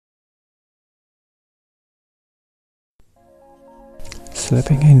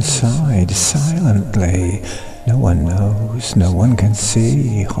slipping inside silently. No one knows, no one can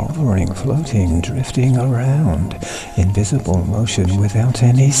see, hovering, floating, drifting around. Invisible motion without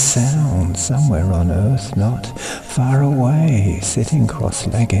any sound, somewhere on earth not far away. Sitting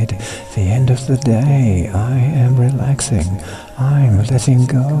cross-legged, the end of the day. I am relaxing, I'm letting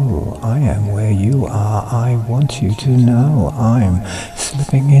go. I am where you are, I want you to know. I'm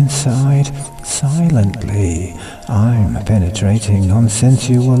slipping inside silently. I'm penetrating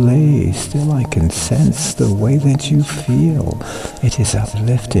non-sensually. Still I can sense the way that you feel. It is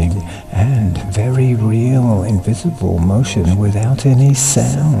uplifting and very real. Invisible motion without any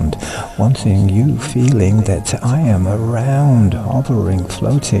sound. Wanting you, feeling that I am around. Hovering,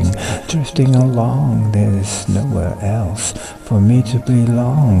 floating, drifting along. There's nowhere else for me to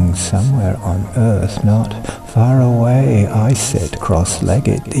belong. Somewhere on earth, not far away. I sit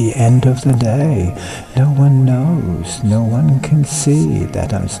cross-legged, the end of the day. No one knows, no one can see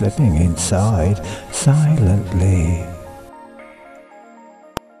that I'm slipping inside silently.